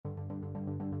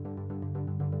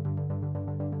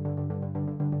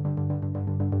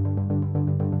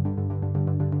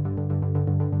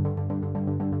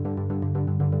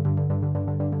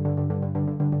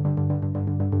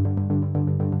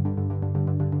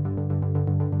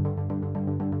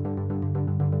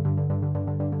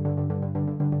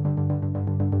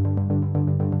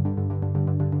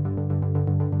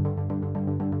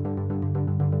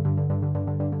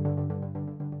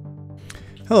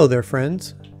Hello there,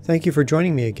 friends. Thank you for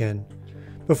joining me again.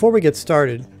 Before we get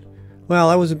started, well,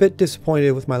 I was a bit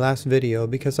disappointed with my last video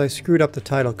because I screwed up the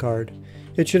title card.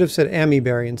 It should have said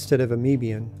Amiberry instead of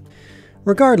Amibian.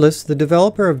 Regardless, the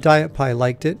developer of DietPi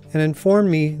liked it and informed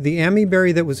me the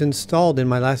Amiberry that was installed in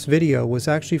my last video was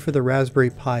actually for the Raspberry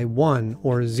Pi 1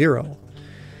 or 0.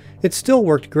 It still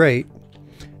worked great.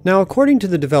 Now, according to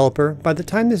the developer, by the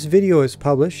time this video is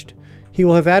published, he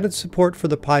will have added support for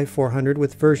the Pi 400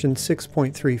 with version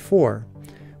 6.34,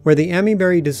 where the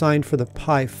Amiberry designed for the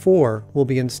Pi 4 will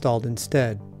be installed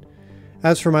instead.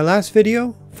 As for my last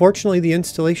video, fortunately the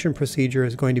installation procedure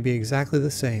is going to be exactly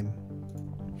the same.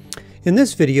 In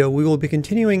this video, we will be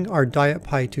continuing our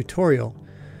DietPi tutorial.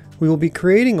 We will be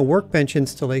creating a Workbench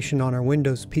installation on our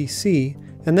Windows PC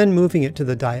and then moving it to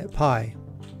the DietPi.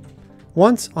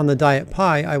 Once on the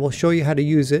DietPi, I will show you how to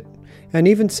use it and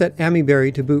even set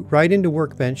Amiberry to boot right into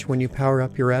Workbench when you power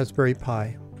up your Raspberry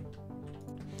Pi.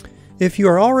 If you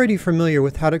are already familiar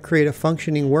with how to create a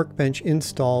functioning Workbench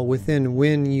install within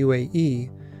WinUAE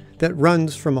that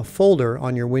runs from a folder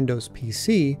on your Windows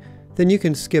PC, then you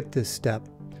can skip this step.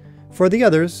 For the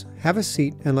others, have a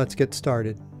seat and let's get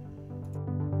started.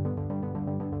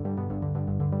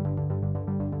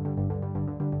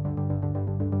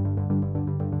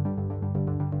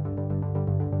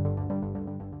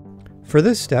 For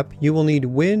this step, you will need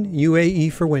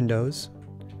WinUAE for Windows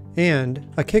and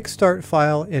a Kickstart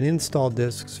file and install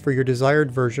disks for your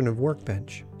desired version of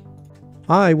Workbench.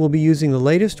 I will be using the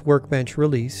latest Workbench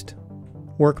released,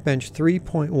 Workbench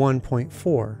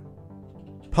 3.1.4.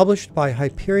 Published by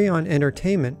Hyperion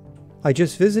Entertainment. I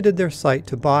just visited their site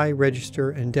to buy,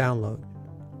 register, and download.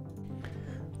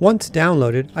 Once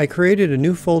downloaded, I created a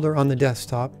new folder on the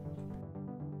desktop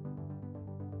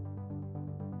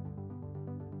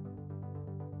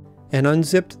and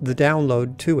unzipped the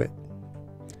download to it.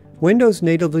 Windows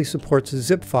natively supports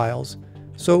zip files,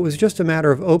 so it was just a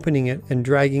matter of opening it and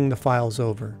dragging the files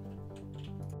over.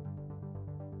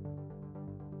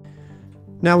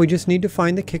 Now we just need to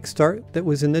find the Kickstart that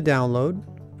was in the download.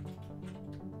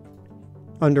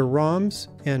 Under ROMs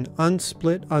and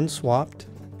Unsplit Unswapped.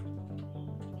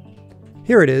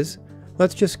 Here it is.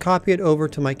 Let's just copy it over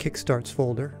to my Kickstarts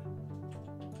folder.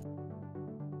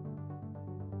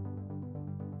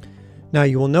 Now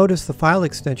you will notice the file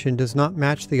extension does not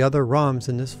match the other ROMs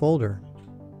in this folder.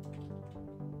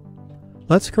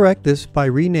 Let's correct this by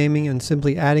renaming and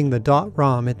simply adding the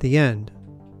 .rom at the end.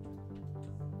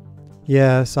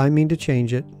 Yes, I mean to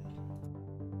change it.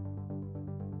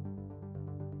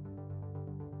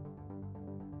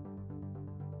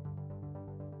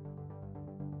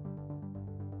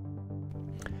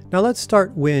 Now let's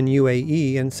start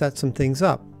WinUAE and set some things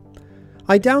up.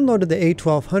 I downloaded the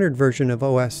A1200 version of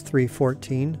OS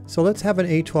 3.14, so let's have an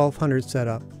A1200 set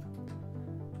up.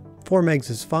 4 megs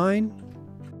is fine.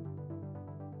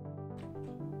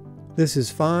 This is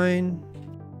fine.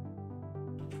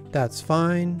 That's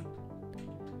fine.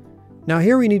 Now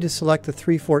here we need to select the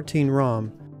 3.14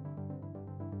 ROM.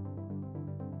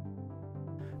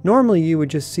 Normally you would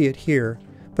just see it here,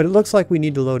 but it looks like we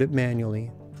need to load it manually.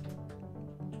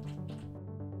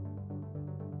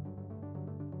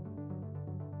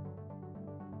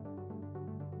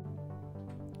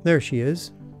 There she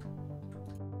is.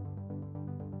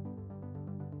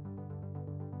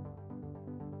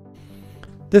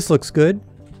 This looks good.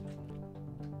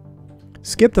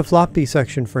 Skip the floppy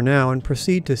section for now and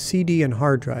proceed to CD and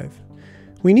hard drive.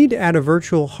 We need to add a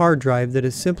virtual hard drive that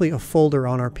is simply a folder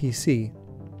on our PC.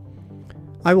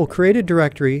 I will create a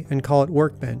directory and call it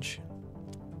Workbench.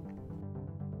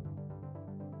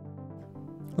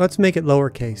 Let's make it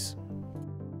lowercase.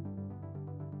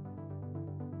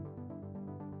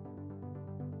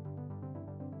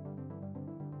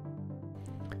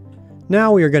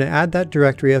 Now we are going to add that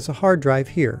directory as a hard drive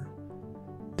here.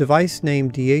 Device name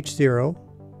DH0,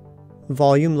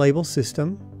 volume label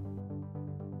system,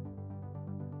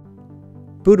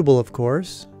 bootable of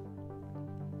course.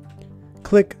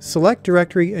 Click select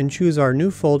directory and choose our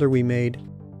new folder we made.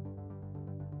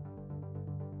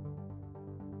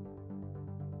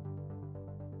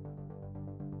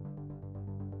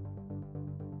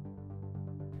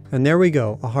 And there we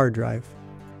go, a hard drive.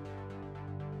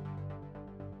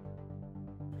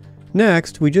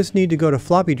 Next, we just need to go to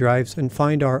floppy drives and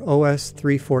find our OS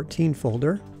 3.14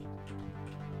 folder,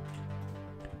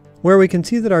 where we can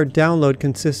see that our download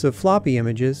consists of floppy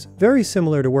images, very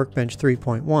similar to Workbench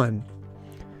 3.1.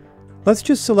 Let's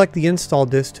just select the install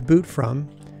disk to boot from,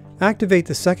 activate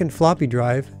the second floppy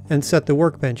drive, and set the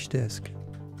Workbench disk.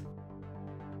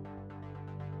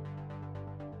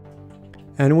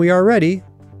 And we are ready.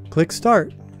 Click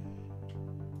Start.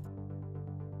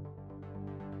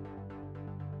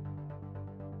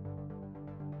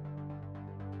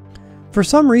 For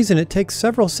some reason it takes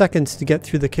several seconds to get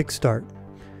through the kickstart.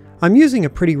 I'm using a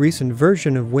pretty recent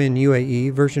version of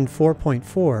WinUAE, version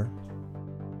 4.4.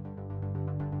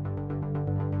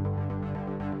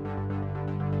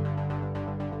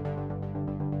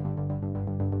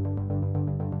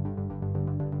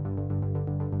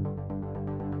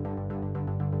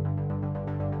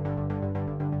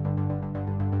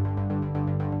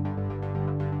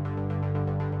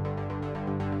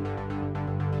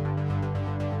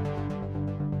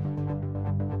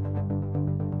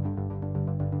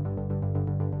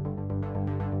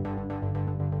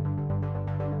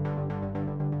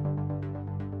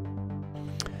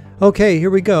 Okay, here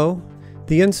we go.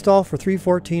 The install for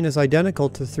 3.14 is identical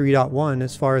to 3.1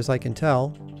 as far as I can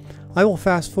tell. I will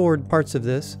fast forward parts of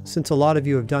this since a lot of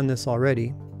you have done this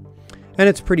already, and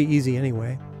it's pretty easy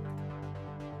anyway.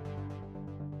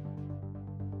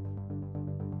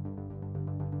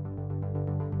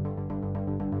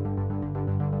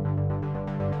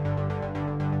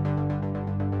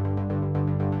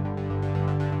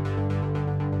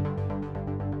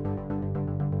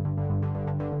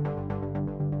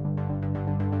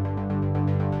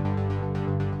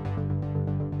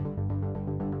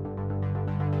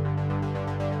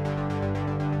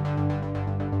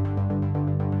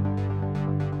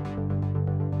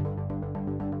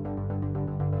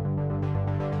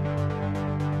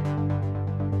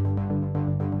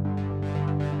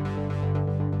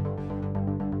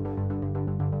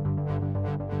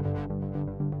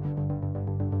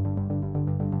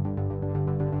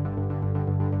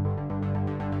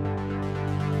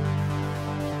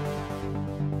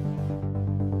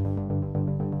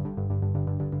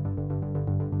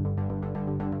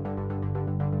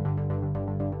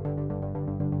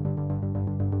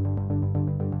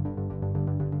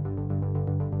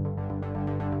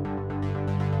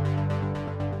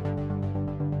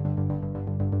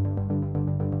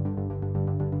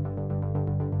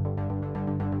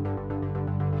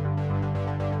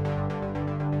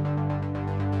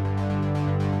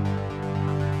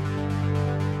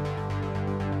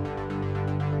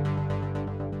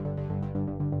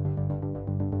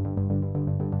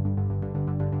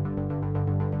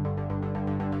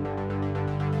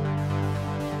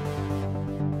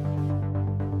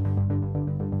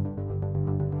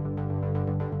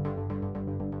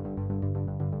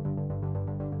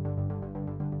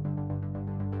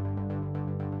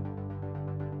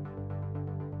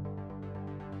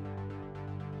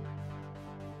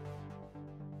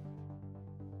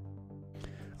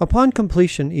 Upon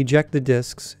completion, eject the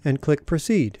disks and click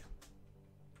Proceed.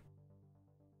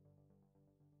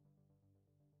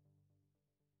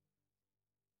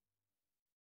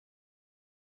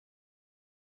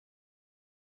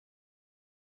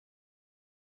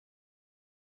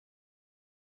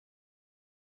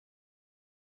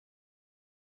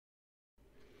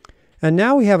 And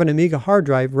now we have an Amiga hard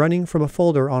drive running from a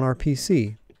folder on our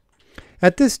PC.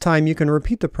 At this time, you can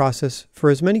repeat the process for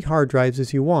as many hard drives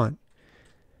as you want,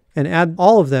 and add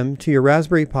all of them to your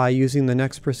Raspberry Pi using the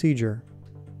next procedure.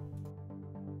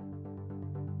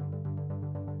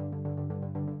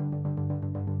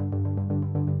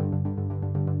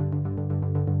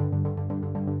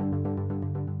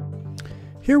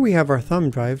 Here we have our thumb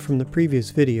drive from the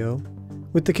previous video,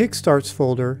 with the Kickstarts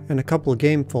folder and a couple of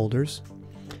game folders.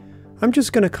 I'm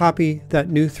just going to copy that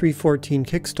new 3.14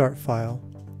 Kickstart file.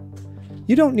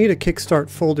 You don't need a Kickstart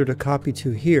folder to copy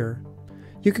to here.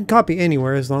 You can copy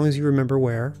anywhere as long as you remember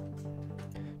where.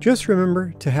 Just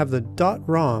remember to have the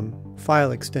 .rom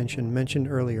file extension mentioned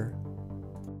earlier.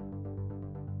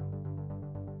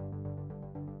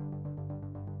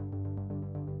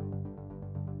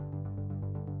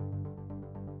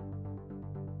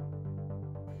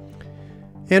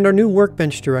 And our new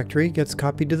Workbench directory gets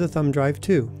copied to the thumb drive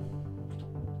too.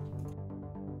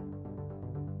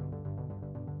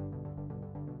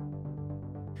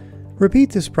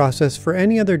 Repeat this process for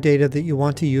any other data that you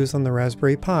want to use on the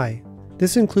Raspberry Pi.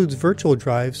 This includes virtual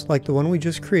drives like the one we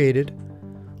just created,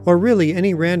 or really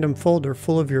any random folder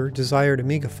full of your desired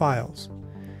Amiga files.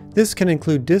 This can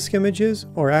include disk images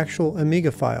or actual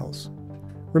Amiga files.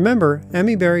 Remember,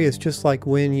 Amiberry is just like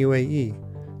WinUAE,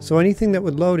 so anything that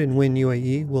would load in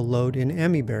WinUAE will load in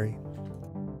Amiberry.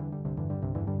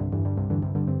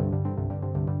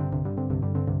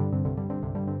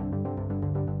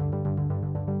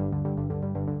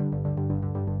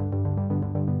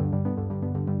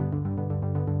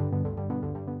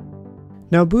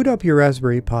 Now boot up your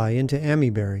Raspberry Pi into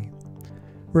Amiberry.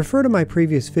 Refer to my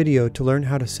previous video to learn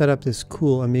how to set up this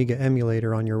cool Amiga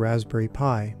emulator on your Raspberry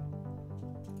Pi.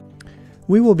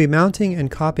 We will be mounting and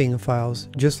copying files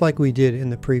just like we did in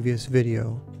the previous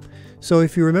video. So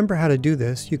if you remember how to do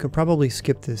this, you can probably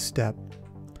skip this step.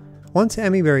 Once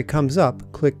Amiberry comes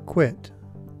up, click Quit.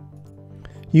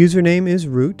 Username is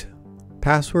root.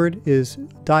 Password is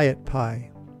DietPi.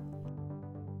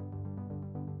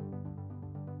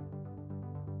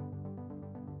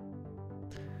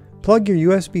 Plug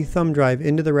your USB thumb drive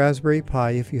into the Raspberry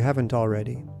Pi if you haven't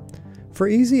already. For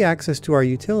easy access to our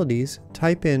utilities,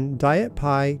 type in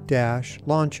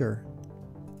DietPi-Launcher.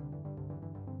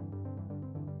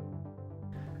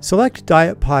 Select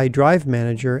DietPi Drive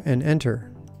Manager and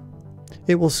enter.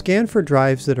 It will scan for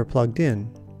drives that are plugged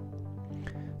in.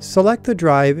 Select the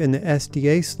drive in the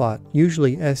SDA slot,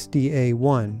 usually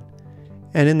SDA1,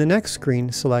 and in the next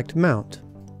screen select Mount.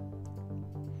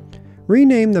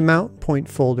 Rename the mount point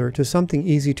folder to something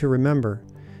easy to remember.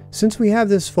 Since we have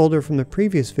this folder from the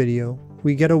previous video,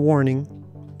 we get a warning,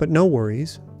 but no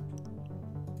worries.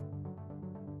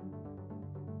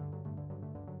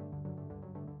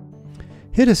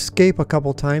 Hit Escape a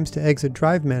couple times to exit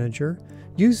Drive Manager.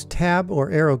 Use Tab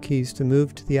or arrow keys to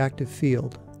move to the active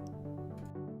field.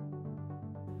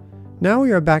 Now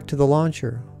we are back to the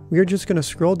launcher. We are just going to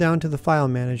scroll down to the File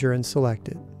Manager and select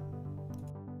it.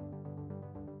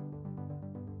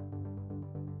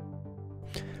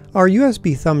 Our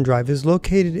USB thumb drive is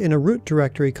located in a root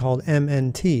directory called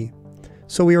MNT,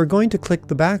 so we are going to click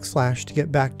the / to get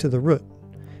back to the root,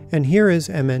 and here is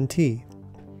MNT.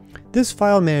 This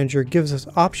file manager gives us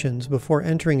options before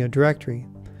entering a directory.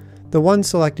 The one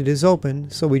selected is open,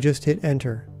 so we just hit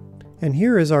enter, and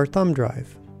here is our thumb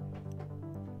drive.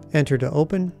 Enter to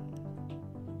open.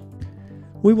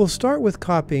 We will start with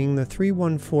copying the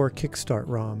 314 Kickstart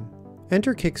ROM.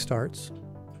 Enter Kickstarts.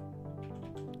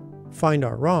 Find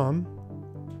our ROM,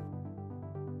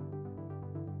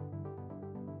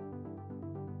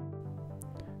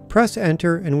 press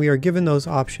enter, and we are given those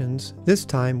options. This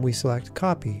time we select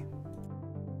copy.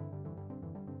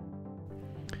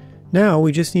 Now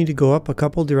we just need to go up a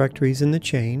couple directories in the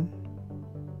chain,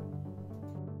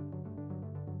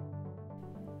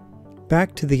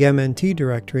 back to the MNT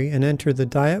directory and enter the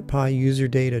DietPi user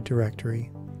data directory.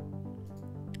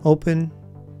 Open,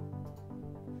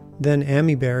 then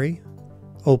Amiberry,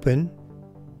 open,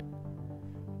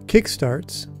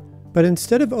 Kickstarts, but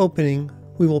instead of opening,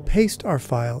 we will paste our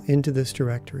file into this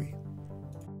directory.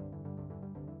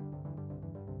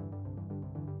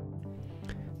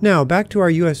 Now back to our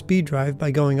USB drive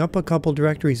by going up a couple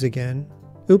directories again.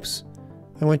 Oops,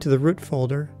 I went to the root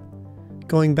folder,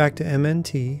 going back to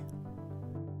MNT,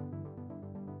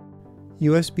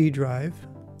 USB drive,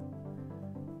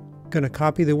 going to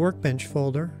copy the Workbench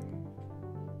folder,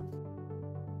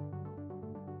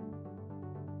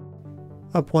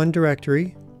 up one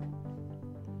directory,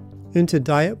 into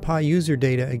DietPi user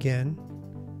data again.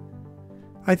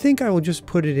 I think I will just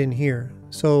put it in here.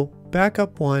 So back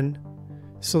up one,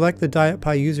 select the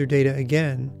DietPi user data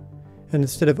again, and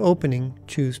instead of opening,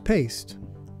 choose paste.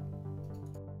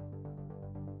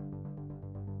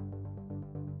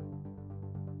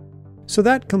 So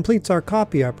that completes our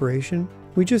copy operation.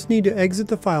 We just need to exit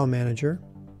the file manager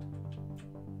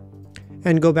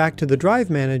and go back to the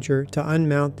drive manager to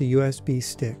unmount the USB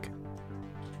stick.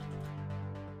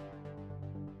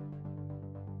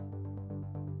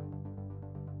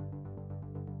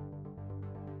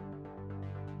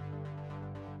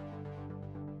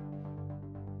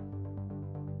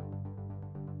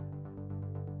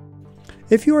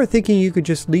 If you are thinking you could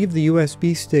just leave the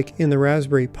USB stick in the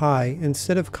Raspberry Pi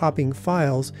instead of copying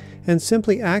files and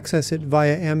simply access it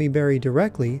via Amiberry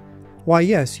directly, why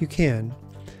yes, you can.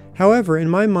 However, in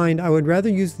my mind, I would rather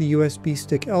use the USB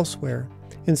stick elsewhere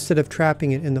instead of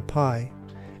trapping it in the Pi.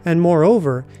 And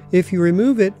moreover, if you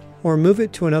remove it or move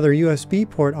it to another USB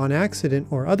port on accident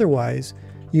or otherwise,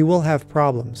 you will have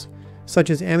problems, such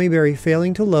as Amiberry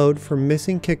failing to load from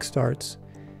missing kickstarts,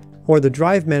 or the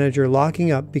drive manager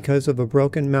locking up because of a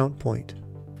broken mount point.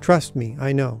 Trust me,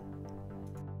 I know.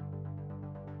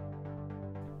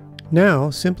 Now,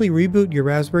 simply reboot your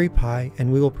Raspberry Pi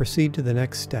and we will proceed to the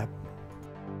next step.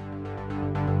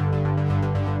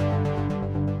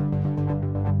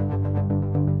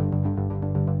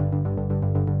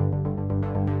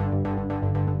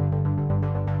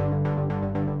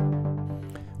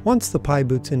 Once the Pi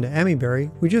boots into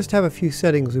Amiberry, we just have a few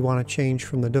settings we want to change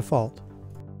from the default.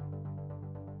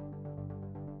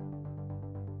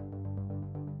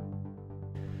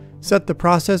 Set the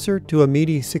processor to a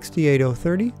MIDI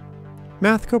 68030.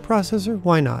 Math coprocessor,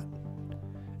 why not?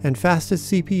 And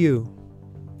fastest CPU.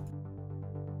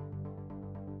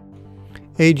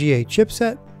 AGA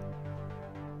chipset.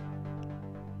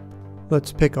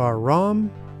 Let's pick our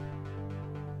ROM.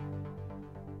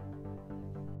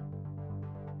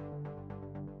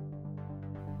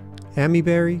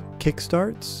 Amiberry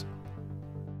kickstarts.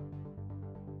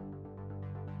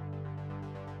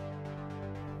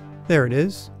 There it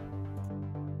is.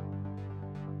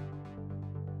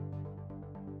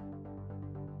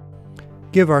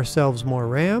 Give ourselves more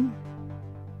RAM.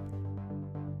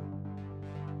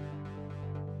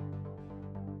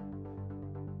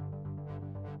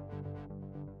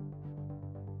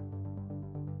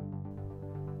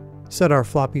 Set our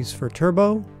floppies for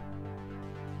turbo.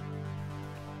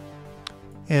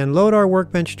 And load our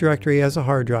Workbench directory as a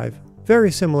hard drive,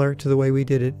 very similar to the way we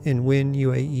did it in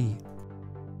WinUAE.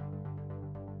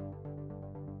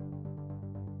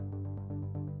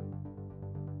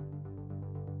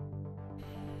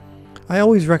 I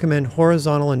always recommend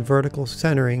horizontal and vertical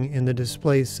centering in the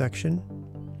displays section.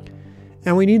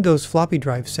 And we need those floppy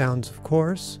drive sounds, of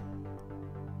course.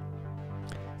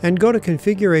 And go to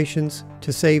configurations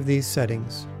to save these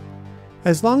settings.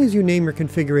 As long as you name your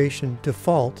configuration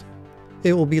default,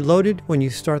 it will be loaded when you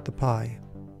start the Pi.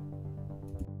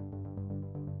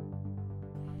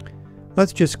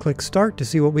 Let's just click Start to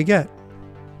see what we get.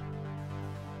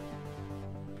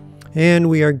 And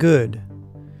we are good.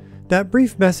 That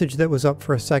brief message that was up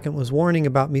for a second was warning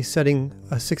about me setting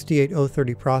a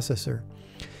 68030 processor.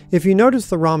 If you notice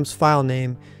the ROM's file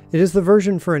name, it is the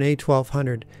version for an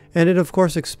A1200, and it of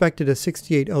course expected a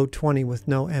 68020 with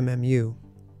no MMU.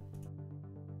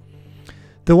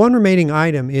 The one remaining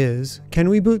item is, can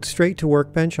we boot straight to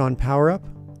Workbench on PowerUp?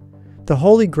 The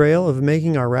holy grail of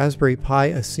making our Raspberry Pi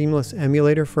a seamless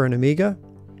emulator for an Amiga?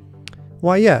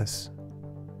 Why yes.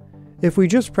 If we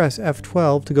just press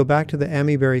F12 to go back to the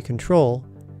Amiberry control,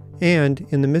 and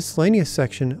in the miscellaneous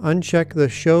section uncheck the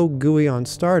Show GUI on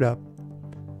Startup,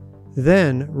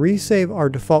 then resave our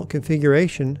default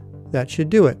configuration, that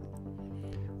should do it.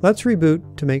 Let's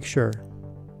reboot to make sure.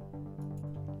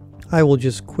 I will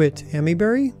just quit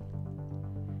Amiberry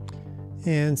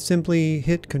and simply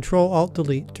hit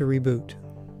Ctrl-Alt-Delete to reboot.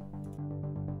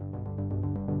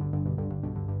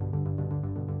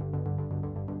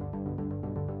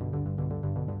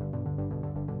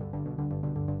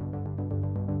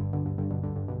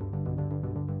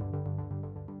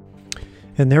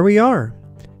 And there we are.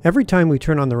 Every time we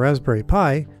turn on the Raspberry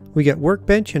Pi, we get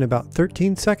Workbench in about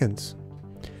 13 seconds.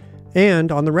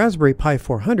 And on the Raspberry Pi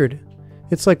 400,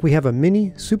 it's like we have a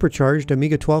mini supercharged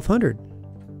Amiga 1200.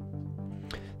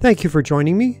 Thank you for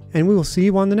joining me, and we will see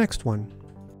you on the next one.